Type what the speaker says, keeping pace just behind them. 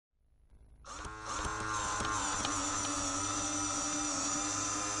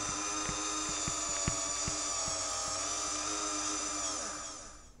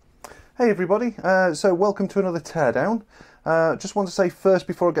Hey everybody, so welcome to another Teardown. Just want to say first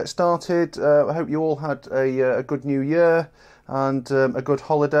before I get started, I hope you all had a good new year and a good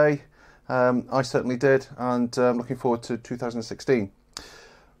holiday. I certainly did, and I'm looking forward to 2016.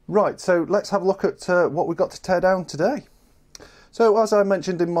 Right, so let's have a look at what we've got to tear down today. So as I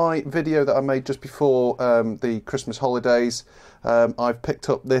mentioned in my video that I made just before the Christmas holidays, I've picked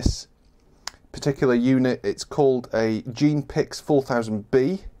up this particular unit. It's called a GenePix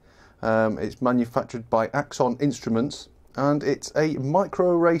 4000B. It's manufactured by Axon Instruments, and it's a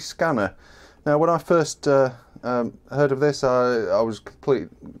microarray scanner. Now, when I first heard of this, I was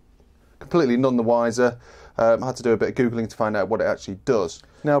completely none the wiser. I had to do a bit of Googling to find out what it actually does.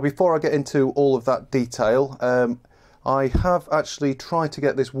 Now, before I get into all of that detail, I have actually tried to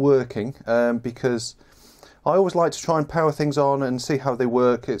get this working because I always like to try and power things on and see how they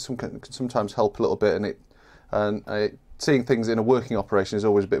work. It can sometimes help a little bit, and seeing things in a working operation is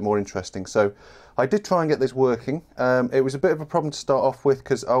always a bit more interesting. So I did try and get this working. It was a bit of a problem to start off with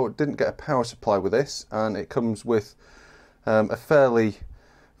because I didn't get a power supply with this, and it comes with a fairly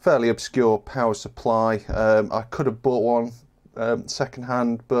obscure power supply. I could have bought one second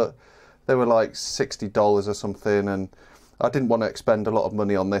hand, but they were like $60 or something, and I didn't want to expend a lot of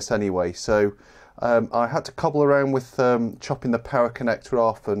money on this anyway. So I had to cobble around with chopping the power connector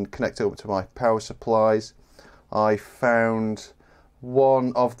off and connect it up to my power supplies. I found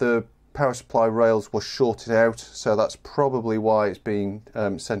one of the power supply rails was shorted out, so that's probably why it's being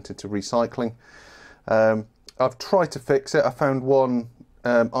sent into recycling. I've tried to fix it. I found one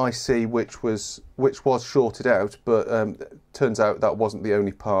IC which was shorted out, but turns out that wasn't the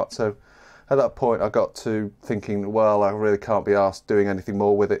only part. So at that point I got to thinking, well, I really can't be asked doing anything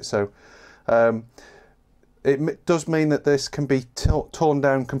more with it. So it does mean that this can be torn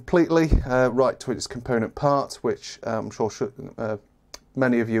down completely, right to its component parts, which I'm sure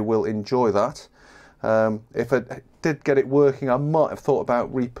many of you will enjoy that. If I did get it working, I might have thought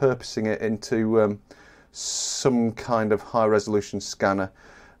about repurposing it into some kind of high resolution scanner.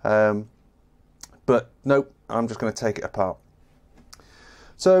 But nope, I'm just going to take it apart.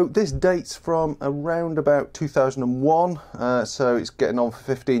 So this dates from around about 2001, so it's getting on for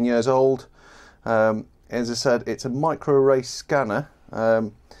 15 years old. As I said, it's a microarray scanner,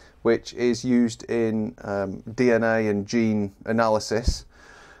 which is used in DNA and gene analysis.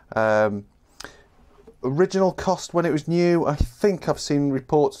 Original cost when it was new, I think I've seen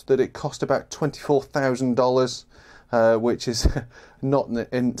reports that it cost about $24,000, which is not an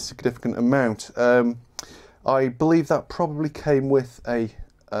insignificant amount. I believe that probably came with a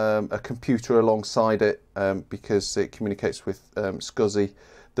computer alongside it, because it communicates with SCSI.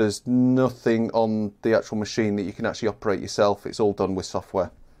 There's nothing on the actual machine that you can actually operate yourself. It's all done with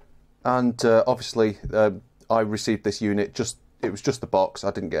software. And obviously I received this unit, it was just the box.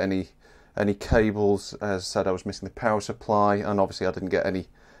 I didn't get any cables. As I said, I was missing the power supply, and obviously I didn't get any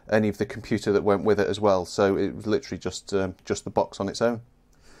of the computer that went with it as well. So it was literally just the box on its own.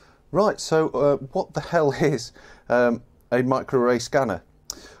 Right, so what the hell is a microarray scanner?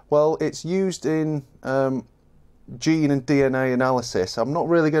 Well, it's used in gene and DNA analysis. I'm not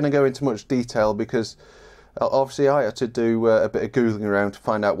really going to go into much detail because obviously I had to do a bit of Googling around to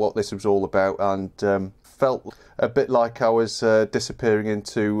find out what this was all about, and felt a bit like I was disappearing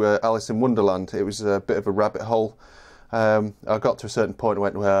into Alice in Wonderland. It was a bit of a rabbit hole. I got to a certain point and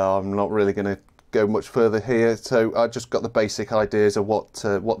went, well, I'm not really going to go much further here, so I just got the basic ideas of what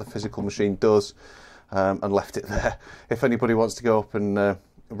the physical machine does, and left it there. If anybody wants to go up and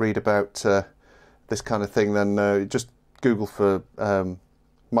read about this kind of thing, then just Google for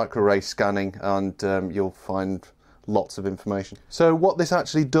microarray scanning, and you'll find lots of information. So what this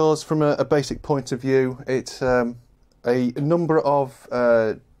actually does from a basic point of view, it's a number of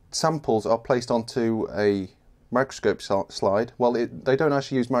samples are placed onto a microscope slide. Well, they don't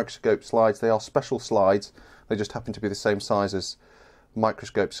actually use microscope slides, they are special slides. They just happen to be the same size as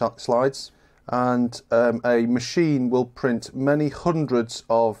microscope slides. And a machine will print many hundreds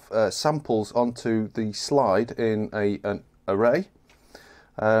of samples onto the slide in an array.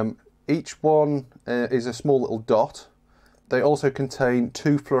 Each one is a small little dot. They also contain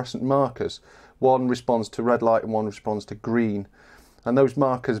two fluorescent markers. One responds to red light and one responds to green. And those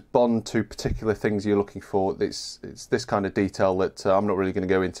markers bond to particular things you're looking for. It's this kind of detail that I'm not really going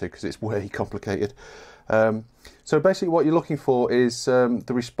to go into because it's way complicated. So basically what you're looking for is the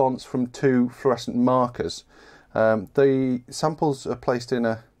response from two fluorescent markers. The samples are placed in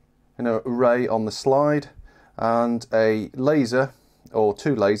an array on the slide, and a laser, or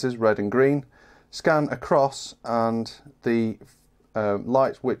two lasers, red and green, scan across, and the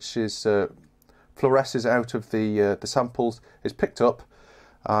light which is fluoresces out of the samples is picked up,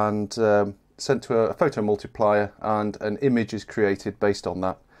 and sent to a photo multiplier, and an image is created based on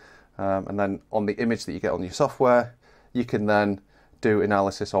that. And then on the image that you get on your software, you can then do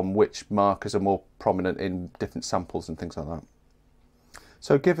analysis on which markers are more prominent in different samples and things like that.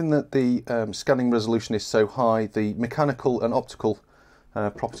 So given that the scanning resolution is so high, the mechanical and optical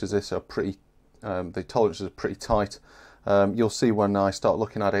properties of this are pretty, the tolerances are pretty tight. You'll see when I start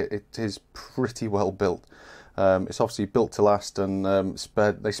looking at it, it is pretty well built. It's obviously built to last, and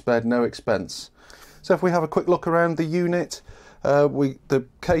they spared no expense. So if we have a quick look around the unit, the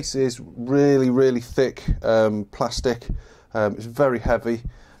case is really thick plastic. It's very heavy.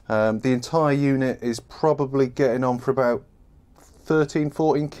 The entire unit is probably getting on for about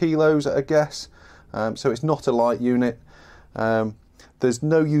 13-14 kilos at a guess, so it's not a light unit. There's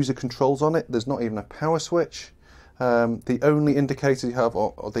no user controls on it. There's not even a power switch. The only indicators you have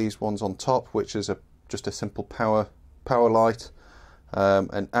are these ones on top, which is just a simple power light,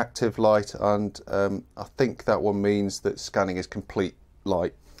 an active light, and I think that one means that scanning is complete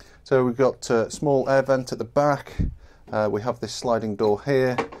light. So we've got a small air vent at the back. We have this sliding door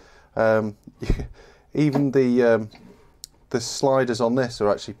here. Even the sliders on this are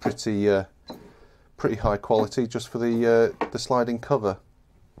actually pretty high quality, just for the sliding cover.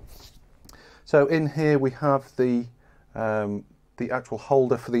 So in here we have the actual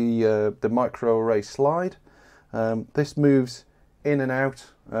holder for the microarray slide. This moves in and out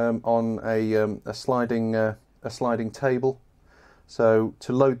on a sliding table. So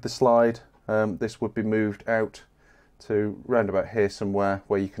to load the slide, this would be moved out to round about here somewhere,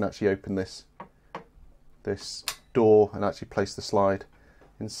 where you can actually open this door and actually place the slide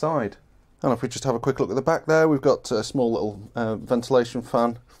inside. And if we just have a quick look at the back there, we've got a small little ventilation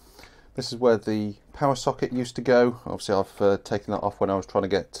fan. This is where the power socket used to go. Obviously I've taken that off when I was trying to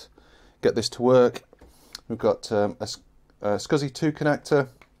get this to work. We've got a SCSI 2 connector,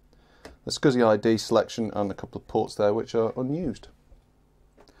 a SCSI ID selection, and a couple of ports there which are unused.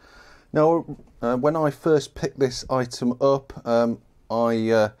 Now when I first picked this item up,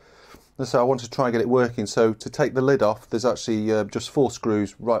 so I wanted to try and get it working. So to take the lid off, there's actually just 4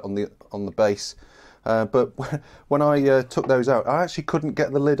 screws right on the base. But when I took those out, I actually couldn't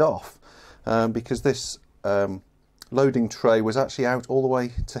get the lid off because this loading tray was actually out all the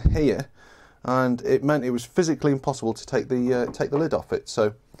way to here, and it meant it was physically impossible to take the lid off it.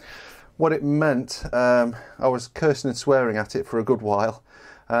 So what it meant, I was cursing and swearing at it for a good while,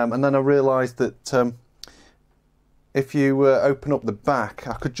 and then I realised that if you open up the back,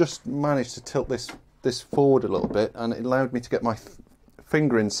 I could just manage to tilt this forward a little bit, and it allowed me to get my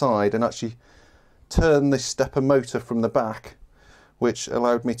finger inside and actually turn this stepper motor from the back, which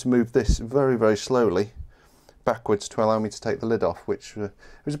allowed me to move this very slowly backwards to allow me to take the lid off, which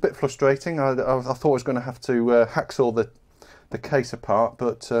was a bit frustrating. I thought I was going to have to hacksaw the case apart,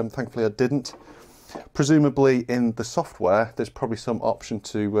 but thankfully I didn't. Presumably in the software there's probably some option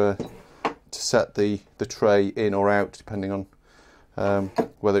to set the tray in or out, depending on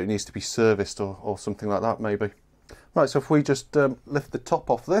whether it needs to be serviced or something like that maybe. Right, so if we just lift the top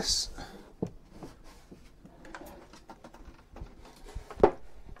off this.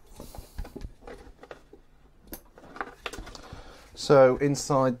 So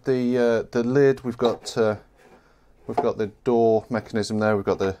inside the lid we've got the door mechanism there, we've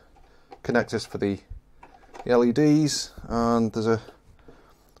got the connectors for the LEDs, and there's a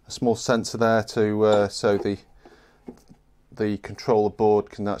small sensor there to so the controller board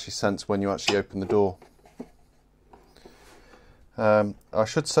can actually sense when you actually open the door. I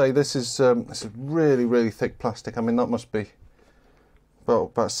should say this is really thick plastic. I mean, that must be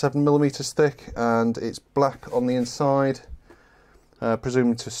about 7mm thick, and it's black on the inside,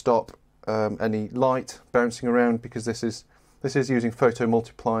 presumably to stop any light bouncing around, because this is using photo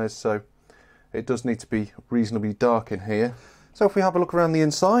multipliers, so it does need to be reasonably dark in here. So if we have a look around the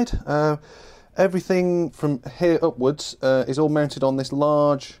inside, everything from here upwards is all mounted on this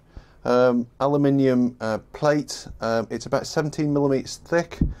large aluminium plate. It's about 17mm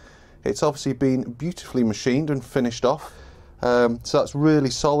thick. It's obviously been beautifully machined and finished off, so that's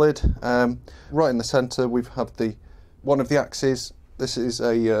really solid. Right in the centre we have one of the axes. This is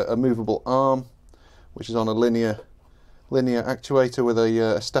a movable arm, which is on a linear actuator with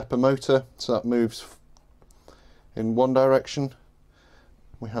a stepper motor, so that moves in one direction.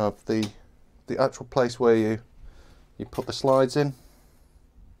 We have the actual place where you put the slides in,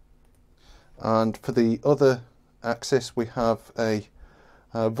 and for the other axis we have a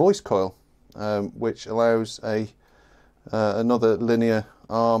voice coil, which allows another linear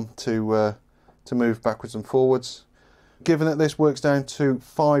arm to move backwards and forwards. Given that this works down to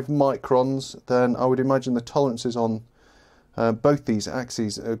 5 microns, then I would imagine the tolerances on Both these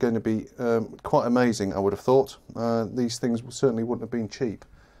axes are going to be quite amazing, I would have thought. These things certainly wouldn't have been cheap.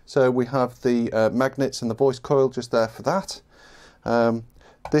 So we have the magnets and the voice coil just there for that.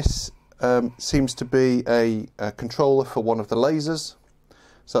 This seems to be a controller for one of the lasers.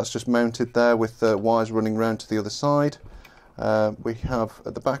 So that's just mounted there with the wires running round to the other side. We have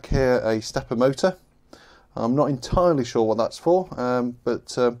at the back here a stepper motor. I'm not entirely sure what that's for,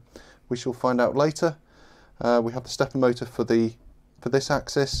 but we shall find out later. We have the stepper motor for this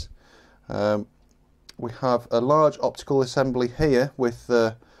axis. We have a large optical assembly here with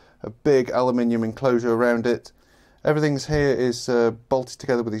a big aluminium enclosure around it. Everything's here is bolted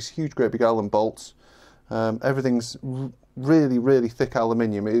together with these huge, great big Allen bolts. Everything's really thick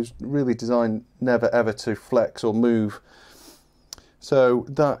aluminium. It was really designed never ever to flex or move. So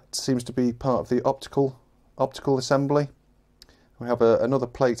that seems to be part of the optical assembly. We have another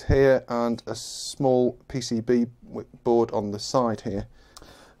plate here and a small PCB board on the side here.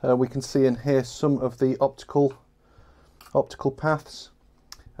 We can see in here some of the optical paths.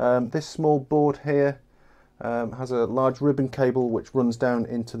 This small board here has a large ribbon cable which runs down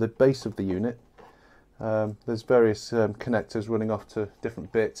into the base of the unit. There's various connectors running off to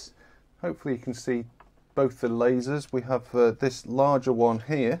different bits. Hopefully you can see both the lasers. We have this larger one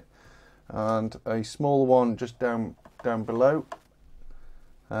here and a smaller one just down below.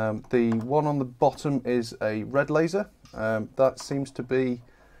 The one on the bottom is a red laser. That seems to be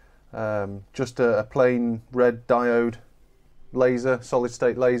just a plain red diode laser, solid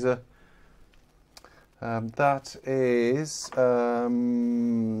state laser. That is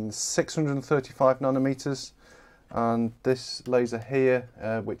 635 nanometers, and this laser here,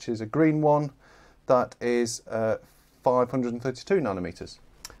 which is a green one, that is 532 nanometers.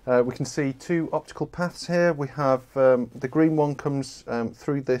 We can see two optical paths here. We have the green one comes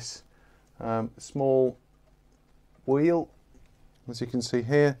through this small wheel, as you can see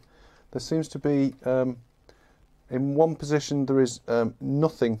here. There seems to be, in one position there is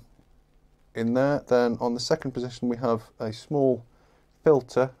nothing in there. Then on the second position we have a small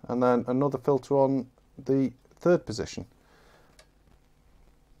filter, and then another filter on the third position.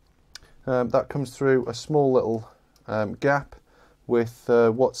 That comes through a small little gap with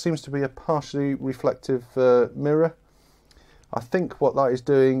what seems to be a partially reflective mirror. I think what that is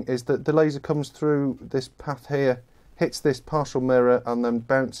doing is that the laser comes through this path here, hits this partial mirror, and then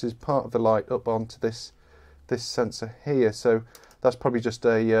bounces part of the light up onto this sensor here. So that's probably just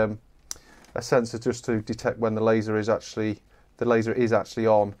a sensor just to detect when the laser is actually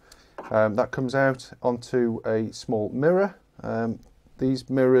on. That comes out onto a small mirror. These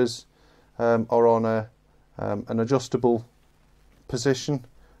mirrors are on an adjustable position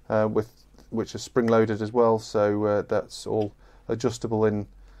which is spring loaded as well, so that's all adjustable in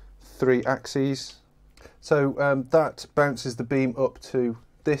 3 axes. So that bounces the beam up to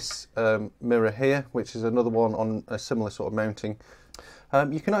this mirror here, which is another one on a similar sort of mounting.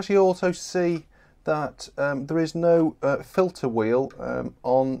 You can actually also see that there is no filter wheel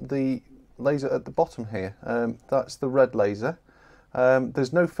on the laser at the bottom here. That's the red laser.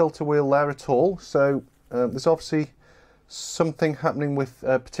 There's no filter wheel there at all, so there's obviously something happening with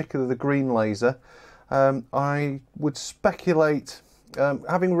particularly the green laser. I would speculate,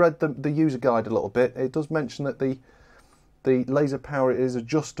 having read the user guide a little bit, it does mention that the laser power is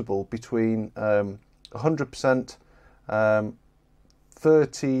adjustable between 100%,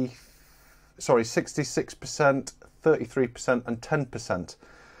 66%, 33% and 10%.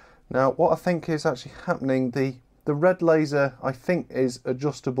 Now what I think is actually happening, the red laser I think is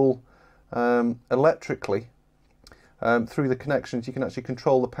adjustable electrically through the connections. You can actually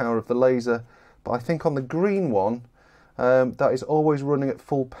control the power of the laser, but I think on the green one that is always running at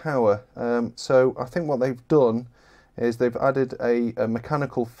full power. So I think what they've done is they've added a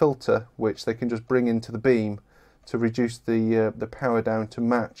mechanical filter which they can just bring into the beam to reduce the power down to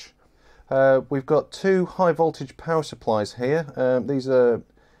match. We've got 2 high voltage power supplies here. These are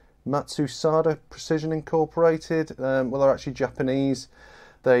Matsusada Precision Incorporated. Well, they're actually Japanese.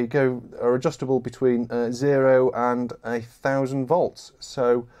 They are adjustable between 0 and 1000 volts.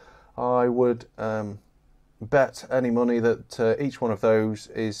 So I would bet any money that each one of those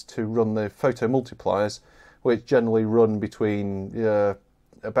is to run the photo multipliers, which generally run between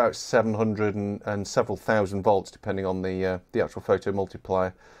about 700 and several thousand volts, depending on the actual photo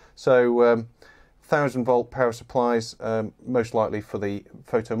multiplier. So 1000 volt power supplies, most likely for the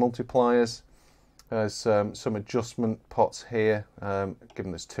photo multipliers. There's some adjustment pots here.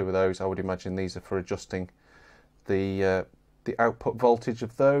 Given there's 2 of those, I would imagine these are for adjusting the output voltage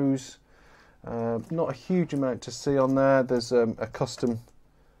of those. Not a huge amount to see on there. There's a custom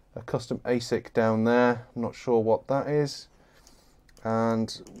ASIC down there. I'm not sure what that is.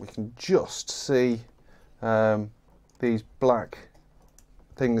 and we can just see these black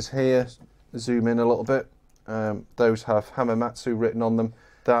things here. Zoom in a little bit. Those have Hamamatsu written on them.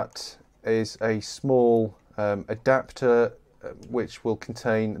 That is a small adapter which will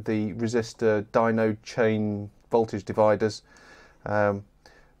contain the resistor diode chain voltage dividers to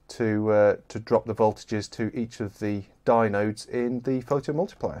drop the voltages to each of the diodes in the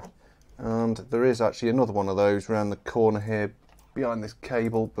photomultiplier. And there is actually another one of those around the corner here behind this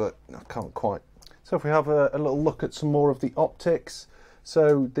cable, but I can't quite. So if we have a little look at some more of the optics,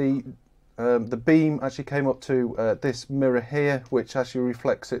 so the beam actually came up to this mirror here, which actually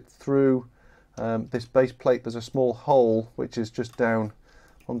reflects it through this base plate. There's a small hole which is just down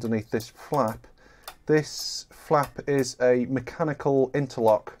underneath this flap. This flap is a mechanical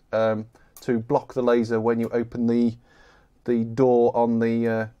interlock to block the laser when you open the door on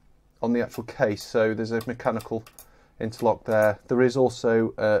the actual case. So there's a mechanical interlock there. There is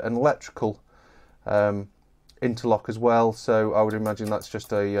also an electrical interlock as well, so I would imagine that's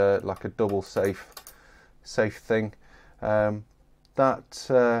just a like a double safe thing.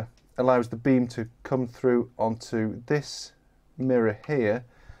 That allows the beam to come through onto this mirror here.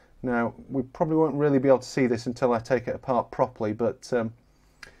 Now we probably won't really be able to see this until I take it apart properly, but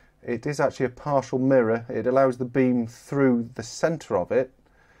it is actually a partial mirror. It allows the beam through the center of it,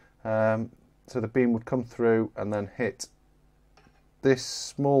 so the beam would come through and then hit this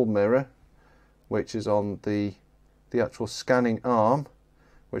small mirror, which is on the actual scanning arm,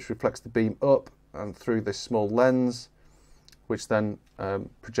 which reflects the beam up and through this small lens, which then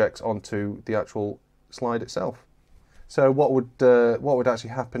projects onto the actual slide itself. So what would actually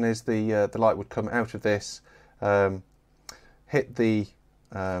happen is the light would come out of this, hit the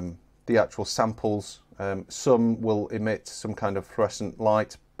actual samples. Some will emit some kind of fluorescent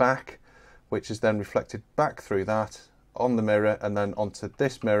light back, which is then reflected back through that on the mirror and then onto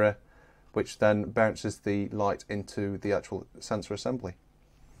this mirror, which then bounces the light into the actual sensor assembly.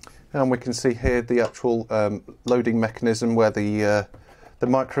 And we can see here the actual loading mechanism where the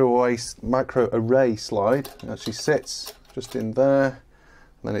microarray slide actually sits just in there,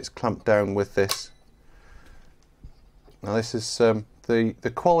 and then it's clamped down with this. Now this is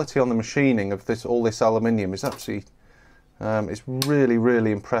the quality on the machining of all this aluminium is actually it's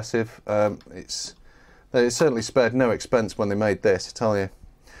really impressive. They certainly spared no expense when they made this, I tell you.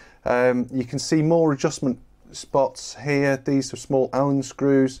 You can see more adjustment spots here. These are small Allen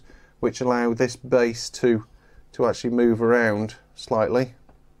screws which allow this base to actually move around slightly.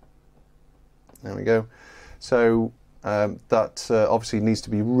 There we go. So that obviously needs to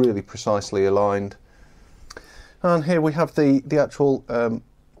be really precisely aligned. And here we have the actual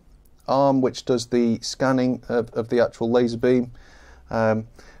arm which does the scanning of the actual laser beam.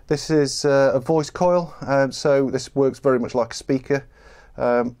 This is a voice coil, so this works very much like a speaker.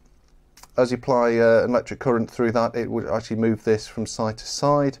 As you apply an electric current through that, it would actually move this from side to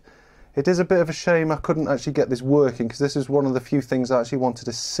side. It is a bit of a shame I couldn't actually get this working, because this is one of the few things I actually wanted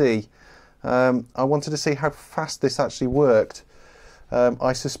to see. I wanted to see how fast this actually worked.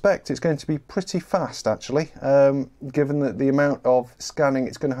 I suspect it's going to be pretty fast actually, given that the amount of scanning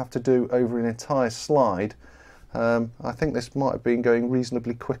it's going to have to do over an entire slide. I think this might have been going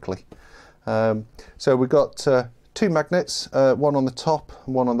reasonably quickly. So we've got two magnets, one on the top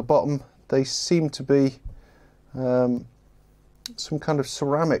and one on the bottom. They seem to be some kind of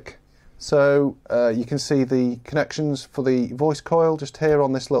ceramic. So you can see the connections for the voice coil just here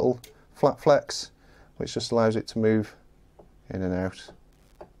on this little flat flex, which just allows it to move in and out.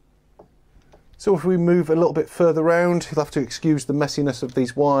 So if we move a little bit further around, you'll have to excuse the messiness of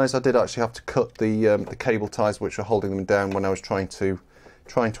these wires. I did actually have to cut the cable ties which are holding them down when I was trying to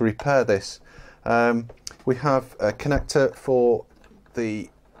repair this. We have a connector for the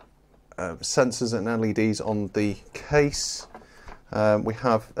sensors and LEDs on the case. We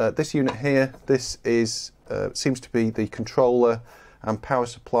have this unit here. This is seems to be the controller and power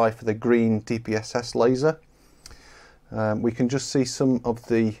supply for the green DPSS laser. We can just see some of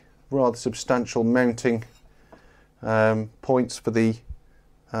the rather substantial mounting points for the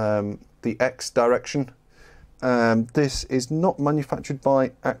X direction. This is not manufactured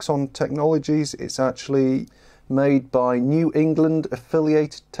by Axon Technologies. It's actually made by New England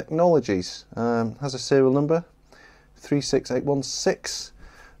Affiliated Technologies. Has a serial number 36816.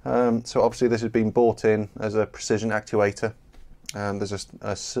 So obviously this has been bought in as a precision actuator, and there's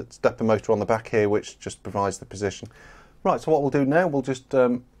a stepper motor on the back here which just provides the position. Right, so what we'll do now, we'll just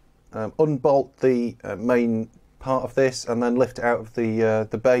unbolt the main part of this and then lift it out of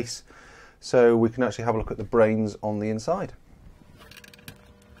the base, so we can actually have a look at the brains on the inside.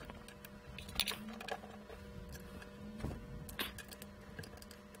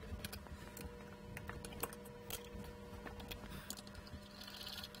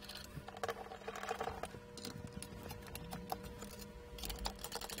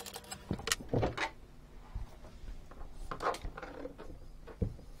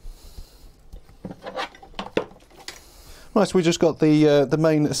 Right, so we just got the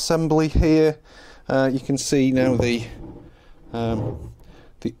main assembly here. You can see now the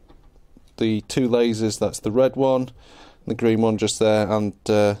two lasers. That's the red one, the green one just there, and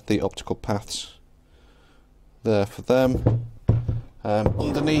the optical paths there for them.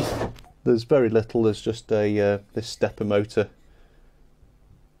 Underneath, there's very little. There's just a this stepper motor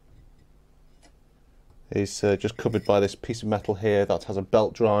is just covered by this piece of metal here that has a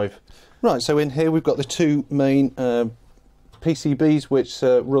belt drive. Right, so in here we've got the two main PCBs which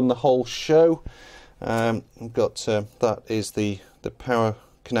run the whole show. We've got that is the power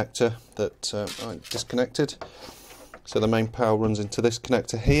connector that I disconnected. So the main power runs into this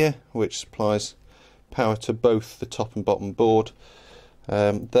connector here, which supplies power to both the top and bottom board.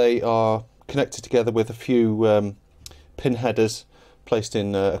 They are connected together with a few pin headers placed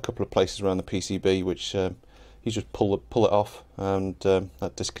in a couple of places around the PCB, which you just pull it off, and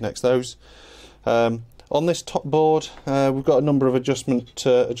that disconnects those. On this top board, we've got a number of adjustment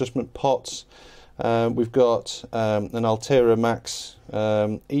pots. We've got an Altera Max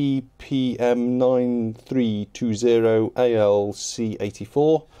EPM9320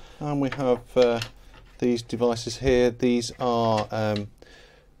 ALC84, and we have these devices here. These are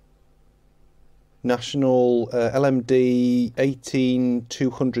National LMD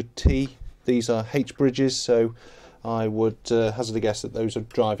 18200T. These are H bridges, so I would hazard a guess that those are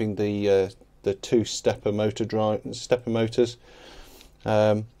driving the two stepper motors.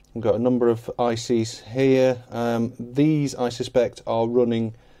 We've got a number of ICs here. These, I suspect, are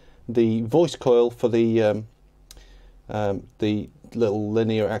running the voice coil for the little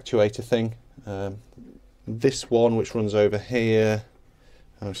linear actuator thing. This one, which runs over here,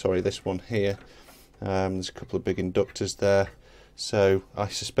 this one here, there's a couple of big inductors there, so I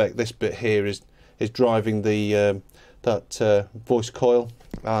suspect this bit here is driving the that voice coil,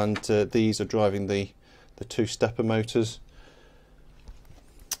 and these are driving the two stepper motors.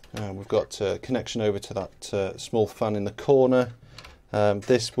 We've got a connection over to that small fan in the corner.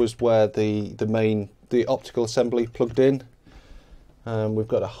 This was where the optical assembly plugged in. We've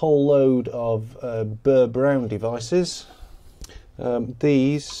got a whole load of Burr Brown devices.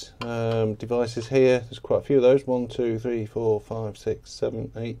 These devices here, there's quite a few of those. 1, 2, 3, 4, 5, 6,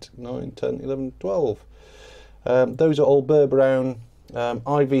 7, 8, 9, 10, 11, 12. Those are all Burr Brown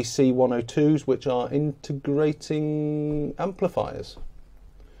IVC 102s, which are integrating amplifiers.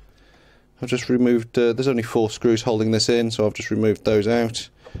 I've just removed, there's only 4 screws holding this in, so I've just removed those out.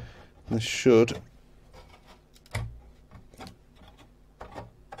 This should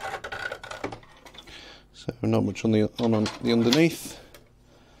so not much on the underneath.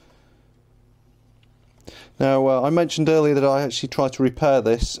 Now I mentioned earlier that I actually tried to repair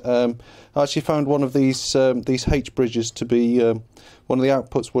this. I actually found one of these H bridges to be one of the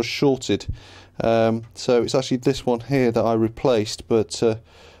outputs was shorted. So it's actually this one here that I replaced, but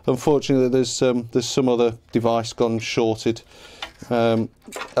unfortunately there's some other device gone shorted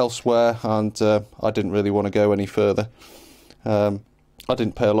elsewhere, and I didn't really want to go any further. I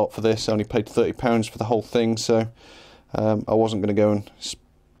didn't pay a lot for this. I only paid £30 for the whole thing, so I wasn't going to go and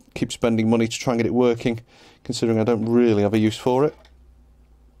keep spending money to try and get it working, considering I don't really have a use for it.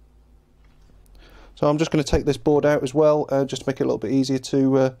 So I'm just going to take this board out as well, just to make it a little bit easier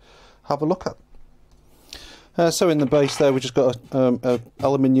to have a look at. So in the base there, we just got a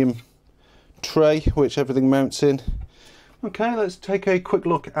aluminium tray which everything mounts in. Okay, let's take a quick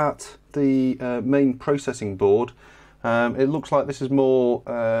look at the main processing board. It looks like this is more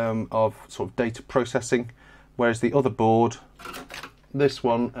of sort of data processing, whereas the other board, this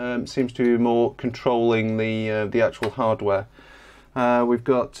one, seems to be more controlling the actual hardware. We've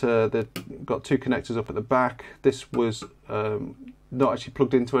got two connectors up at the back. This was not actually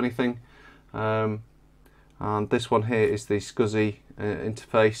plugged into anything. And this one here is the SCSI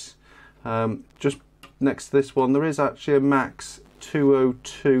interface. Just next to this one, there is actually a Max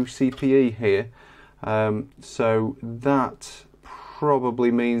 202 CPE here. So that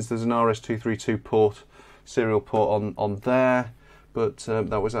probably means there's an RS232 port, serial port on there, but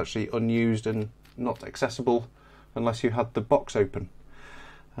that was actually unused and not accessible unless you had the box open.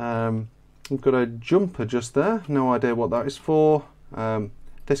 We've got a jumper just there, no idea what that is for.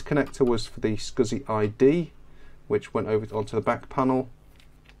 This connector was for the SCSI ID, which went over onto the back panel.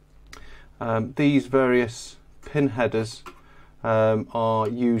 These various pin headers are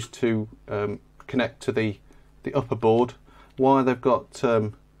used to connect to the upper board. Why they've got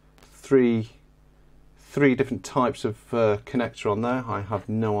three different types of connector on there, I have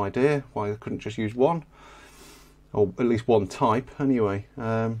no idea. Why they couldn't just use one, or at least one type anyway.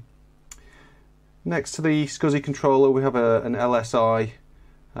 Next to the SCSI controller we have an LSI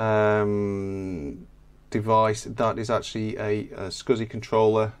device. That is actually a SCSI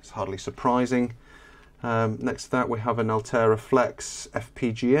controller. It's hardly surprising. Next to that we have an Altera Flex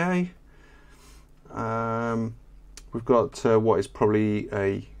FPGA. We've got what is probably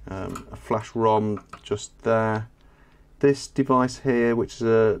a flash ROM just there. This device here, which is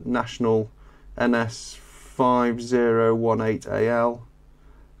a National NS5018AL,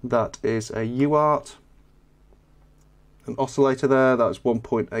 that is a UART. An oscillator there, that's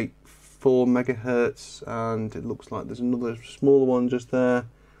 1.84 megahertz, and it looks like there's another smaller one just there,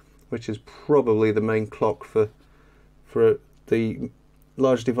 which is probably the main clock for the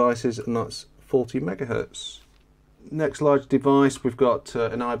large devices, and that's 40 megahertz. Next large device, we've got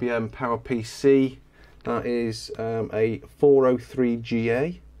an IBM PowerPC. That is a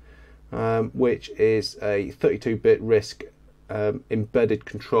 403GA, which is a 32-bit RISC embedded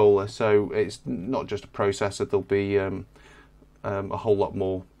controller. So it's not just a processor. There'll be a whole lot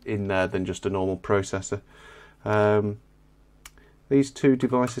more in there than just a normal processor. These two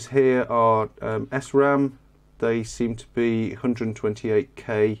devices here are SRAM. They seem to be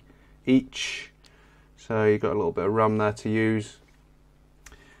 128K each. So you've got a little bit of RAM there to use.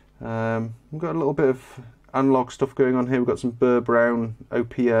 We've got a little bit of analog stuff going on here. We've got some Burr Brown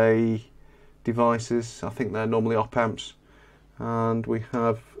OPA devices. I think they're normally op amps. And we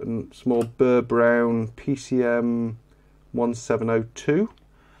have a small Burr Brown PCM 1702.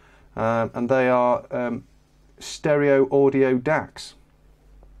 And they are stereo audio DACs.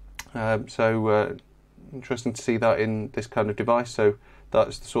 Interesting to see that in this kind of device. So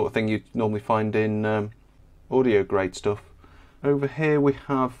that's the sort of thing you'd normally find in audio grade stuff. Over here we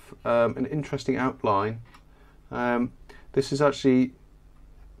have an interesting outline. This is actually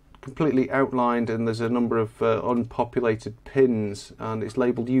completely outlined, and there's a number of unpopulated pins, and it's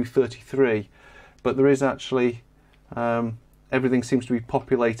labelled U33, but there is actually everything seems to be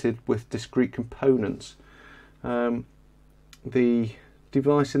populated with discrete components. The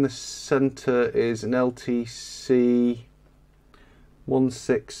device in the centre is an LTC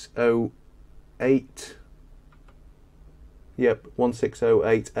 1608. Yep,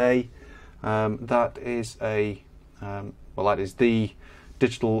 1608A. That is a that is the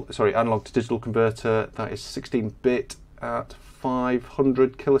analog to digital converter. That is 16-bit at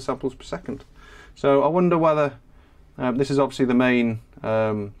 500 kilosamples per second. So I wonder whether this is obviously the main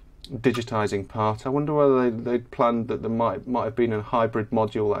digitizing part. I wonder whether they'd planned that there might have been a hybrid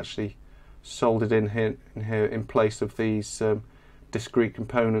module actually soldered in here in place of these discrete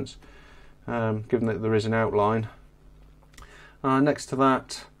components, given that there is an outline. Next to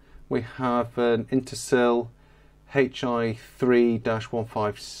that we have an Intersil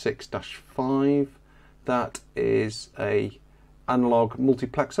HI3-156-5. That is a analog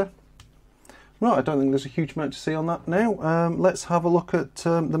multiplexer. Right, I don't think there's a huge amount to see on that now. Let's have a look at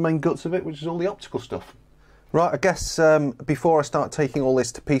the main guts of it, which is all the optical stuff. Right, I guess before I start taking all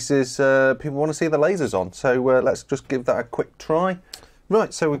this to pieces, people want to see the lasers on, so let's just give that a quick try.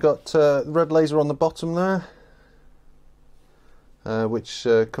 Right, so we've got the red laser on the bottom there, which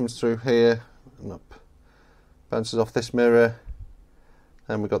comes through here and up, bounces off this mirror.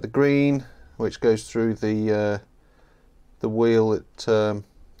 Then we've got the green, which goes through the wheel that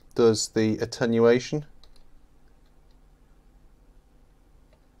does the attenuation.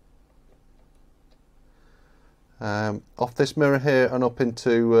 Off this mirror here and up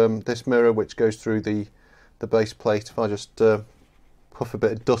into this mirror, which goes through the base plate. If I just puff a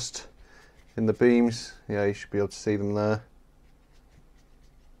bit of dust in the beams, yeah, you should be able to see them there.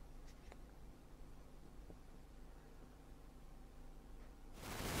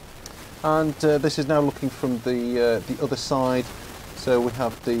 And this is now looking from the other side. So we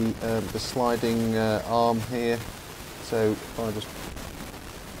have the sliding arm here. So if I just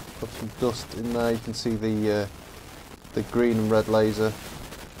put some dust in there, you can see the green and red laser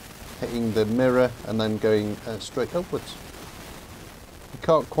hitting the mirror and then going straight upwards. You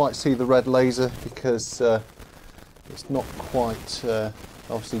can't quite see the red laser because it's not quite,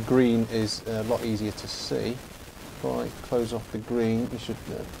 obviously green is a lot easier to see. If I close off the green, you should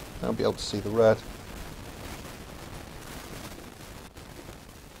now be able to see the red.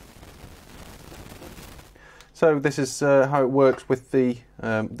 So this is how it works with the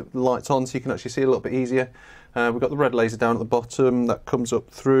lights on, so you can actually see a little bit easier. We've got the red laser down at the bottom that comes up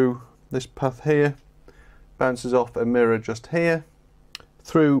through this path here, bounces off a mirror just here,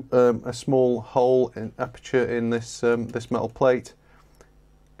 through a small hole in aperture in this this metal plate,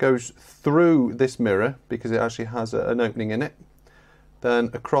 goes through this mirror because it actually has an opening in it,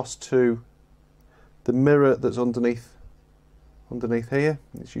 then across to the mirror that's underneath here,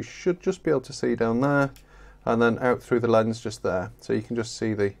 which you should just be able to see down there, and then out through the lens just there. So you can just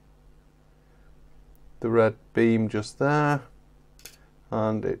see the the red beam just there,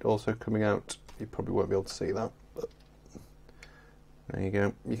 and it also coming out. You probably won't be able to see that, but there you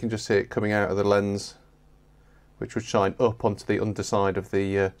go. You can just see it coming out of the lens, which would shine up onto the underside of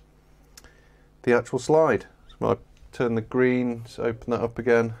the actual slide. So I turn the green, so open that up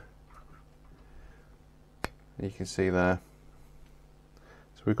again. You can see there.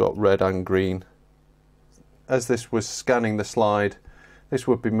 So we've got red and green. As this was scanning the slide, this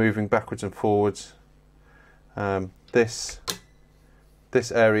would be moving backwards and forwards. This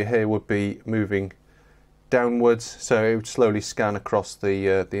area here would be moving downwards, so it would slowly scan across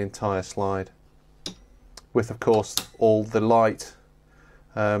the entire slide, with of course all the light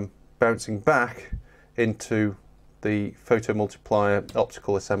bouncing back into the photomultiplier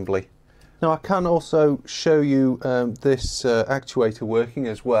optical assembly. Now I can also show you this actuator working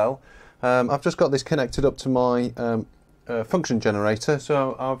as well. I've just got this connected up to my function generator,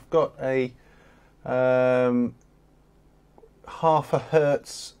 so I've got a half a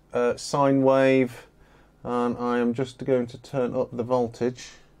hertz sine wave, and I am just going to turn up the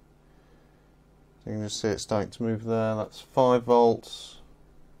voltage. You can just see it starting to move there. That's 5 volts,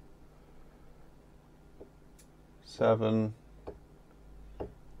 7.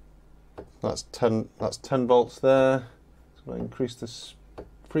 That's 10 volts there. So I increase this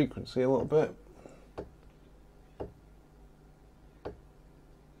frequency a little bit.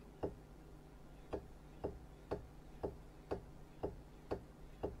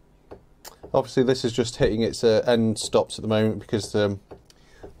 Obviously this is just hitting its end stops at the moment, because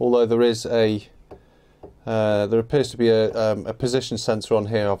although there is there appears to be a position sensor on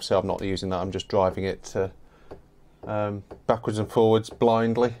here. Obviously I'm not using that, I'm just driving it backwards and forwards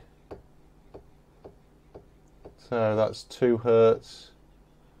blindly. So that's 2 hertz,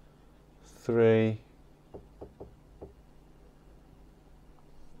 3,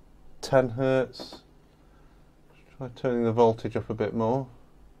 10 hertz. Try turning the voltage up a bit more.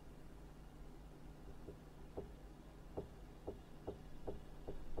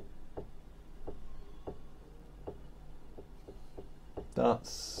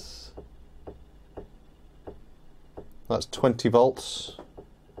 That's 20 volts.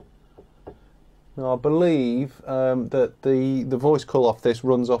 Now I believe that the voice call off this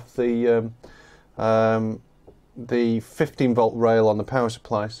runs off the 15 volt rail on the power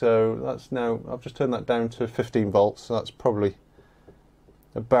supply. So that's now, I've just turned that down to 15 volts. So that's probably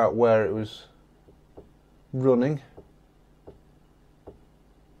about where it was running.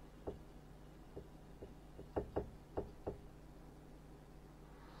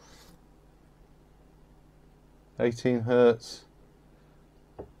 (18 hertz).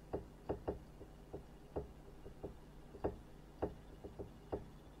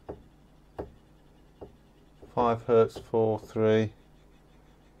 5 hertz, 4, 3.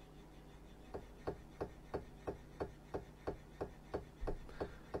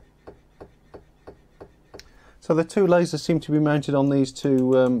 So the two lasers seem to be mounted on these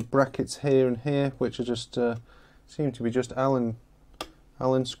two brackets here and here, which are just seem to be just Allen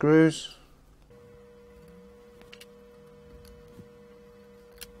screws.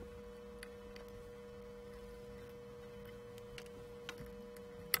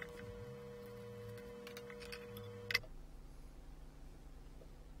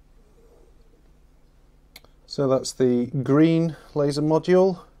 So that's the green laser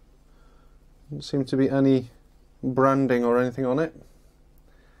module. Doesn't seem to be any branding or anything on it.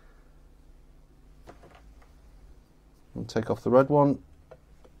 I'll take off the red one.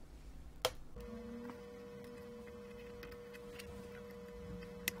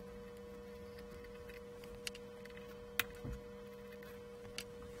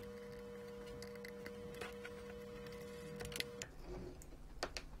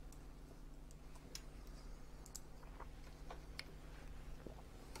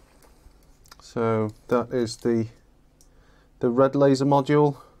 So that is the red laser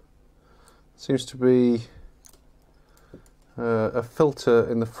module. Seems to be a filter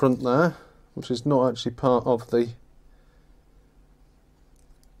in the front there, which is not actually part of the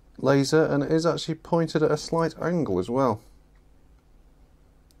laser, and it is actually pointed at a slight angle as well.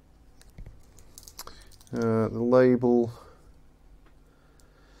 The label,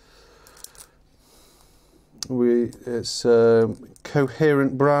 it's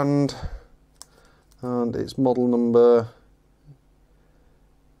Coherent brand, and it's model number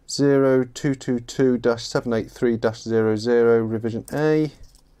 0222-783-00 revision A,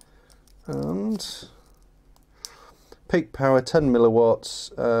 and peak power 10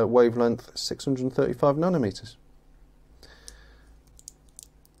 milliwatts, wavelength 635 nanometers.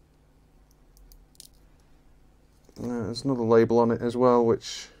 There's another label on it as well,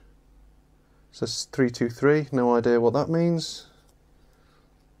 which says 323, no idea what that means.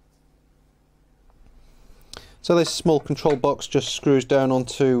 So this small control box just screws down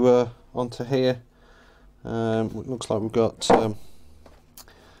onto here. It looks like we've got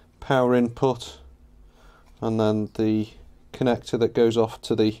power input, and then the connector that goes off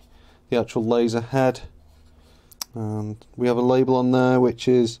to the actual laser head. And we have a label on there which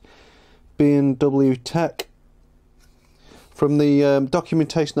is B&W Tech. From the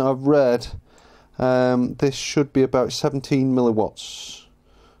documentation that I've read, this should be about 17 milliwatts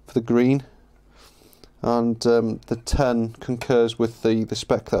for the green, and the 10 concurs with the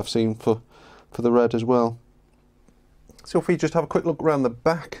spec that I've seen for the red as well. So if we just have a quick look around the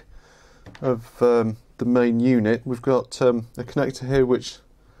back of the main unit, we've got a connector here which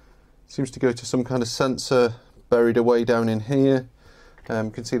seems to go to some kind of sensor buried away down in here.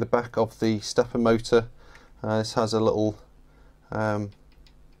 You can see the back of the stepper motor. This has a little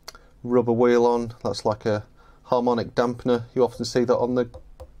rubber wheel on. That's like a harmonic dampener. You often see that on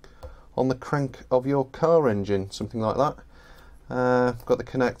the crank of your car engine, something like that. I've got the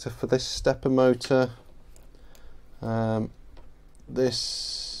connector for this stepper motor.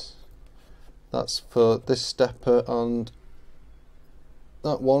 That's for this stepper, and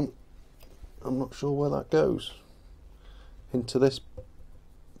that one, I'm not sure where that goes. Into this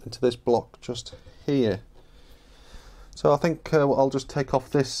block just here. So I think I'll just take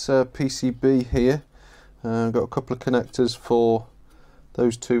off this PCB here. I've got a couple of connectors for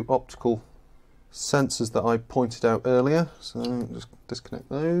those two optical sensors that I pointed out earlier, so just disconnect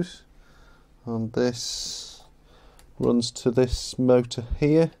those, and this runs to this motor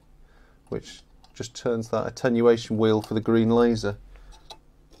here, which just turns that attenuation wheel for the green laser.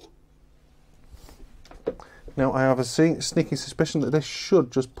 Now I have a sneaking suspicion that this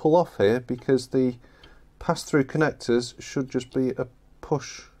should just pull off here, because the pass-through connectors should just be a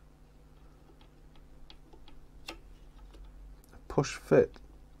push fit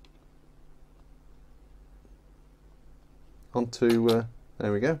onto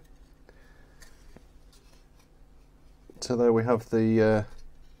there we go. So there we have the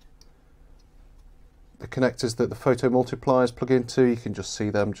connectors that the photo multipliers plug into. You can just see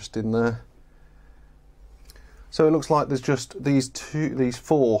them just in there. So it looks like there's just these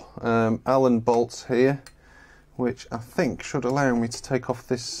four Allen bolts here, which I think should allow me to take off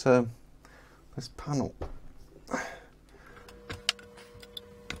this this panel.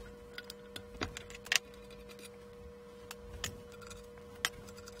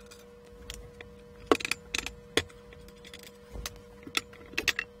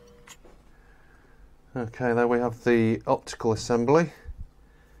 Okay, there we have the optical assembly.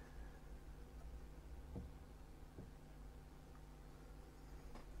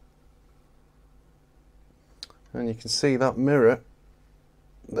 And you can see that mirror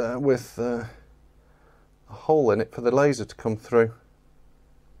there with a hole in it for the laser to come through.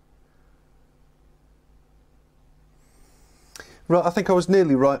 Right, I think I was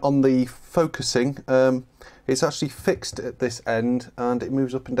nearly right on the focusing. It's actually fixed at this end, and it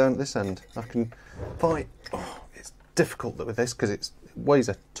moves up and down at this end. I can find, it's difficult with this because it weighs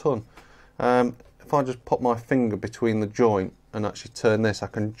a ton. If I just pop my finger between the joint and actually turn this, I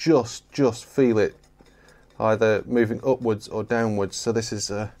can just feel it either moving upwards or downwards. So this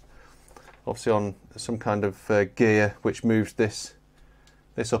is obviously on some kind of gear which moves this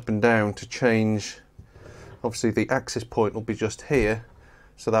up and down to change. Obviously the axis point will be just here,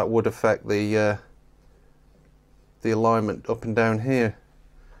 so that would affect the alignment up and down here.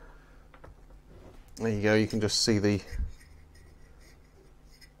 There you go, you can just see the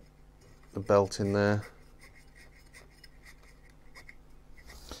belt in there.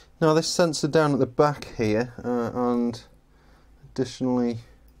 Now this sensor down at the back here, and additionally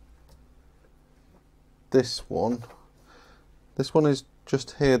this one is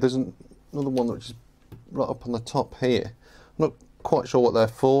just here. There's another one which is right up on the top here. I'm not quite sure what they're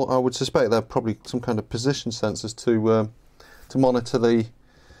for. I would suspect they're probably some kind of position sensors to monitor the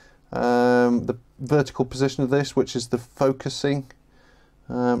vertical position of this, which is the focusing.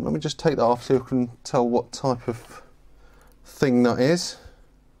 Let me just take that off so you can tell what type of thing that is.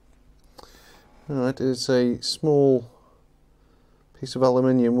 It is a small piece of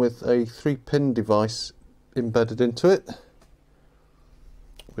aluminium with a 3-pin device embedded into it,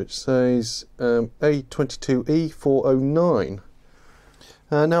 which says A22E409.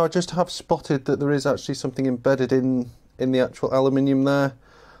 Now I just have spotted that there is actually something embedded in the actual aluminium there.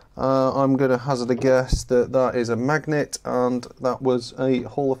 I'm going to hazard a guess that that is a magnet, and that was a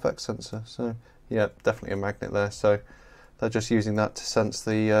Hall effect sensor. So yeah, definitely a magnet there. So they're just using that to sense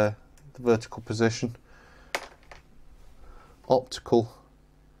the vertical position. Optical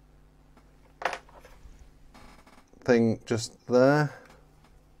thing just there.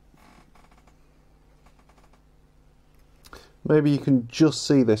 Maybe you can just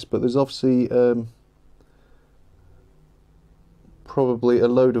see this, but there's obviously probably a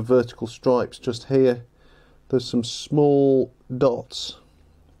load of vertical stripes just here. There's some small dots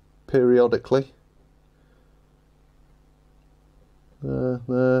periodically. There,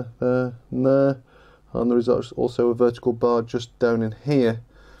 and there. And there is also a vertical bar just down in here.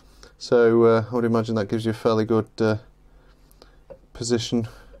 So I would imagine that gives you a fairly good position.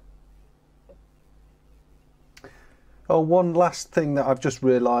 Oh, one last thing that I've just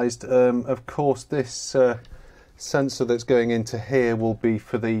realised, of course this sensor that's going into here will be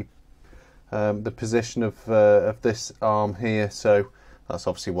for the position of this arm here, so that's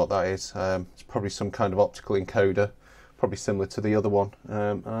obviously what that is. It's probably some kind of optical encoder, probably similar to the other one,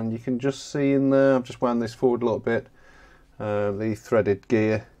 and you can just see in there, I've just wound this forward a little bit, the threaded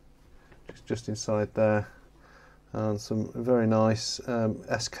gear just inside there, and some very nice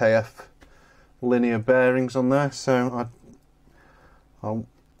SKF linear bearings on there. So I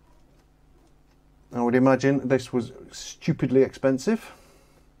would imagine this was stupidly expensive.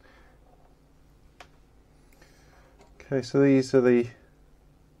 Okay, so these are the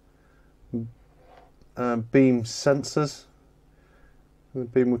beam sensors. The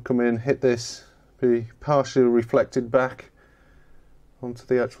beam would come in, hit this, be partially reflected back onto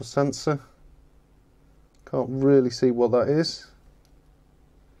the actual sensor. Can't really see what that is.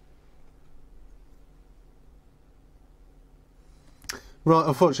 Right,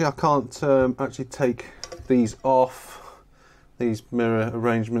 unfortunately I can't actually take these off, these mirror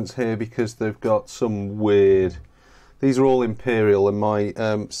arrangements here, because they've got some weird... These are all Imperial in my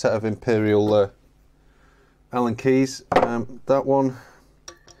set of Imperial Allen keys. That one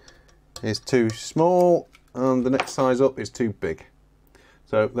is too small and the next size up is too big.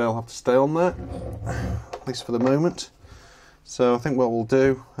 So they'll have to stay on there, at least for the moment. So I think what we'll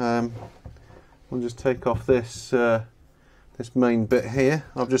do, we'll just take off this this main bit here.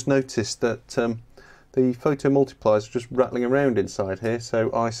 I've just noticed that the photo multipliers are just rattling around inside here,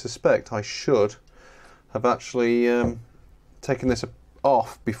 so I suspect I should have actually taken this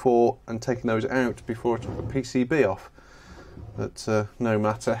off before and taken those out before I took the PCB off, but no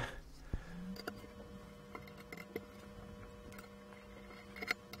matter.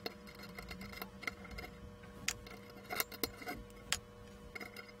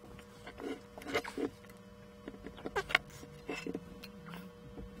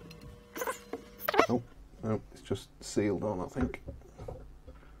 Oh, it's just sealed on, I think.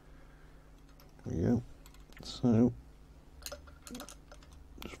 There we go. So,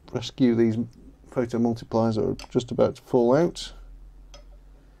 just rescue these photo multipliers that are just about to fall out.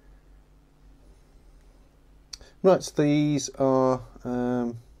 Right, so these are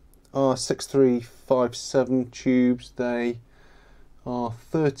R6357 tubes. They are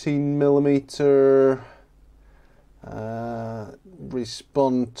 13mm.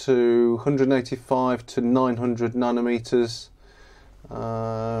 Respond to 185 to 900 nanometers,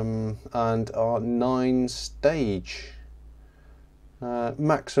 and are 9-stage.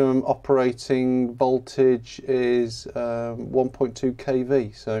 Maximum operating voltage is 1.2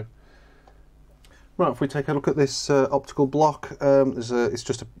 kV. So, right, if we take a look at this optical block, it's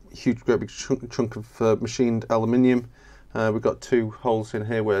just a huge, great big chunk of machined aluminium. We've got two holes in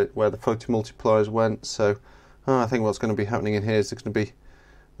here where the photo multipliers went. So. I think what's going to be happening in here is it's going to be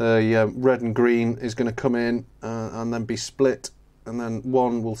the red and green is going to come in and then be split, and then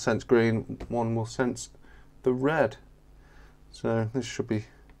one will sense green, one will sense the red. So this should be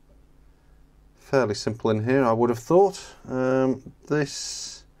fairly simple in here, I would have thought.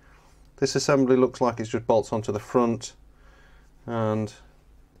 This assembly looks like it's just bolts onto the front, and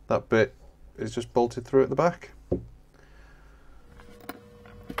that bit is just bolted through at the back.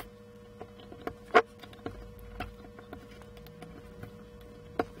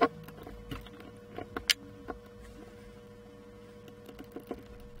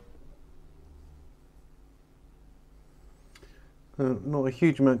 Not a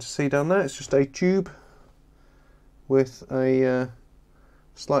huge amount to see down there. It's just a tube with a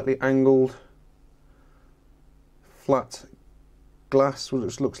slightly angled flat glass,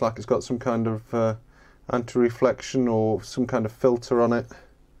 which looks like it's got some kind of anti-reflection or some kind of filter on it.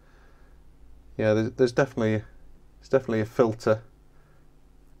 Yeah, there's definitely a filter.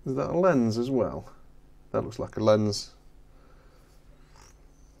 Is that a lens as well? That looks like a lens.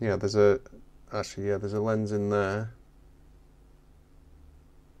 Yeah, there's a lens in there.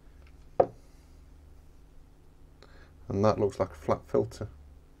 And that looks like a flat filter.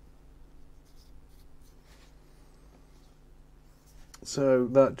 So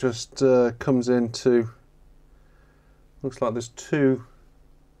that just comes into Looks like there's two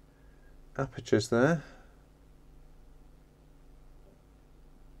apertures there.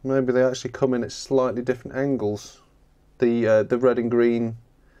 Maybe they actually come in at slightly different angles. The red and green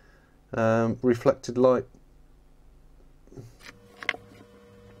reflected light.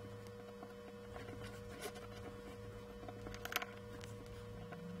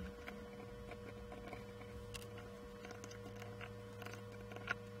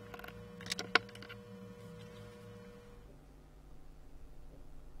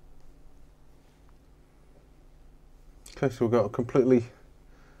 Okay, so we've got a completely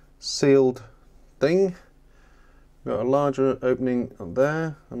sealed thing. We've got a larger opening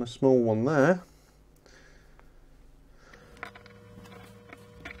there and a small one there.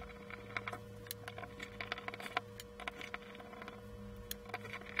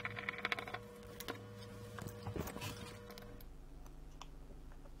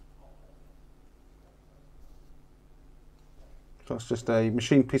 So that's just a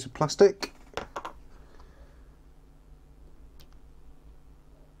machined piece of plastic.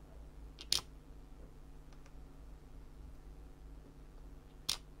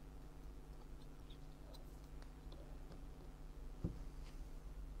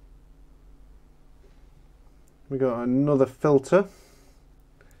 We got another filter,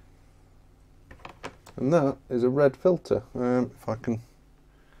 and that is a red filter. If I can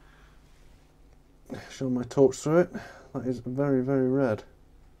show my torch through it, that is very, very red.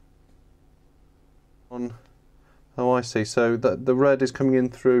 Oh, I see. So that the red is coming in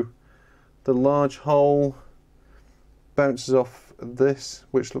through the large hole, bounces off this,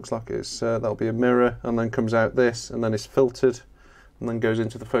 which looks like it's that'll be a mirror, and then comes out this, and then is filtered, and then goes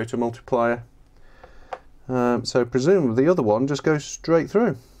into the photo multiplier. So presumably the other one just goes straight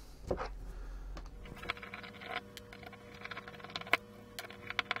through.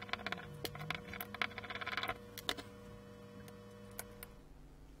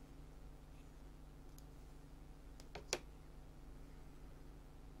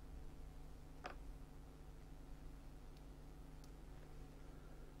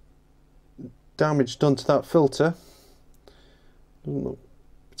 Damage done to that filter. Doesn't look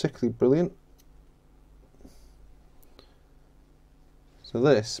particularly brilliant. So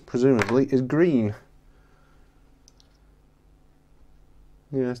this, presumably, is green.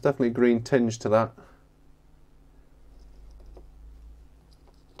 Yeah, it's definitely a green tinge to that.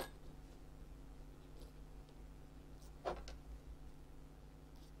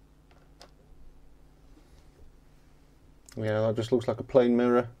 Yeah, that just looks like a plain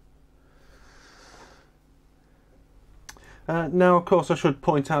mirror. Now, of course, I should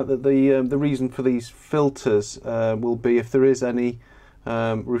point out that the reason for these filters will be if there is any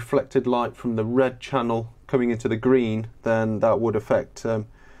reflected light from the red channel coming into the green, then that would affect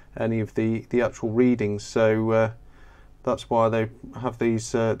any of the actual readings. So that's why they have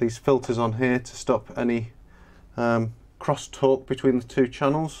these filters on here to stop any crosstalk between the two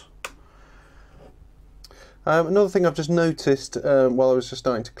channels. Another thing I've just noticed while I was just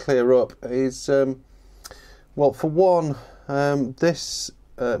starting to clear up is, well, for one, this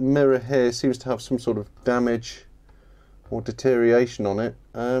mirror here seems to have some sort of damage or deterioration on it,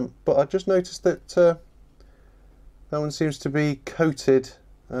 but I just noticed that that one seems to be coated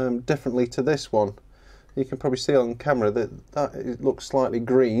differently to this one. You can probably see on camera that it looks slightly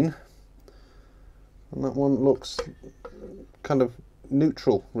green, and that one looks kind of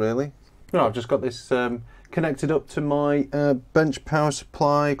neutral, really. Well, I've just got this connected up to my bench power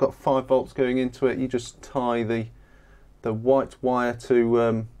supply. Got 5 volts going into it. You just tie the white wire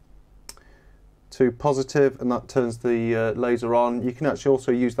to positive, and that turns the laser on. You can actually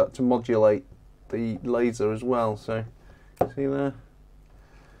also use that to modulate the laser as well. So, see there?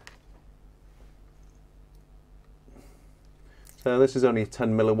 So this is only a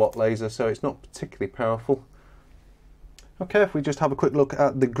 10 milliwatt laser, so it's not particularly powerful. Okay, if we just have a quick look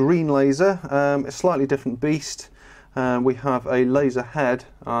at the green laser, a slightly different beast. We have a laser head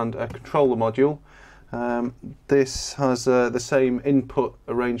and a controller module. This has the same input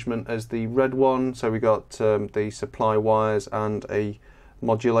arrangement as the red one, so we got the supply wires and a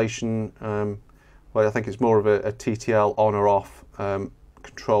modulation, well, I think it's more of a TTL on or off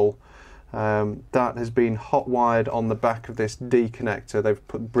control. That has been hot wired on the back of this D connector. They've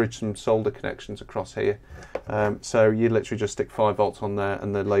bridged some solder connections across here, so you literally just stick 5 volts on there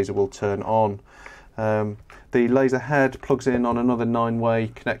and the laser will turn on. The laser head plugs in on another 9-way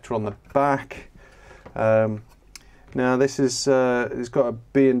connector on the back. Now this is it's got a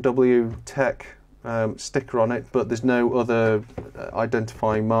B&W Tech sticker on it, but there's no other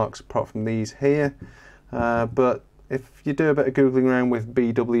identifying marks apart from these here. But if you do a bit of googling around with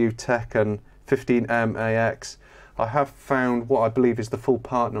BW Tech and 15M AX, I have found what I believe is the full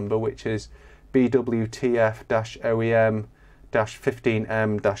part number, which is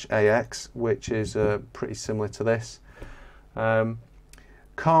BWTF-OEM-15M-AX, which is pretty similar to this.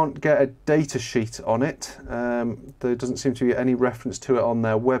 Can't get a data sheet on it. There doesn't seem to be any reference to it on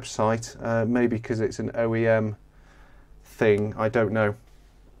their website, maybe because it's an OEM thing, I don't know.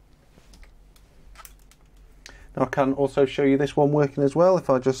 Now I can also show you this one working as well. If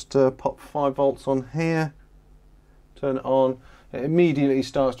I just pop 5 volts on here, turn it on, it immediately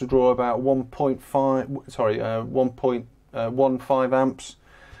starts to draw about 1.15 amps.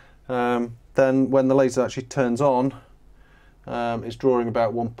 Then when the laser actually turns on, it's drawing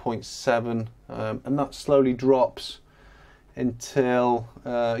about 1.7, and that slowly drops until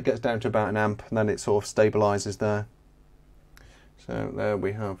it gets down to about an amp, and then it sort of stabilizes there. So there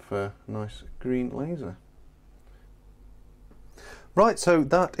we have a nice green laser. Right, so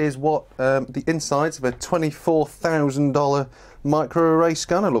that is what the insides of a $24,000 microarray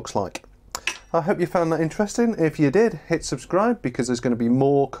scanner looks like. I hope you found that interesting. If you did, hit subscribe, because there's going to be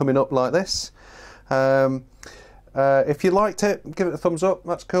more coming up like this. If you liked it, give it a thumbs up,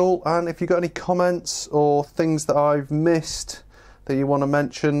 that's cool. And if you've got any comments or things that I've missed that you want to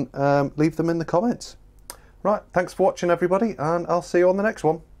mention, leave them in the comments. Right, thanks for watching everybody, and I'll see you on the next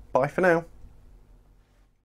one. Bye for now.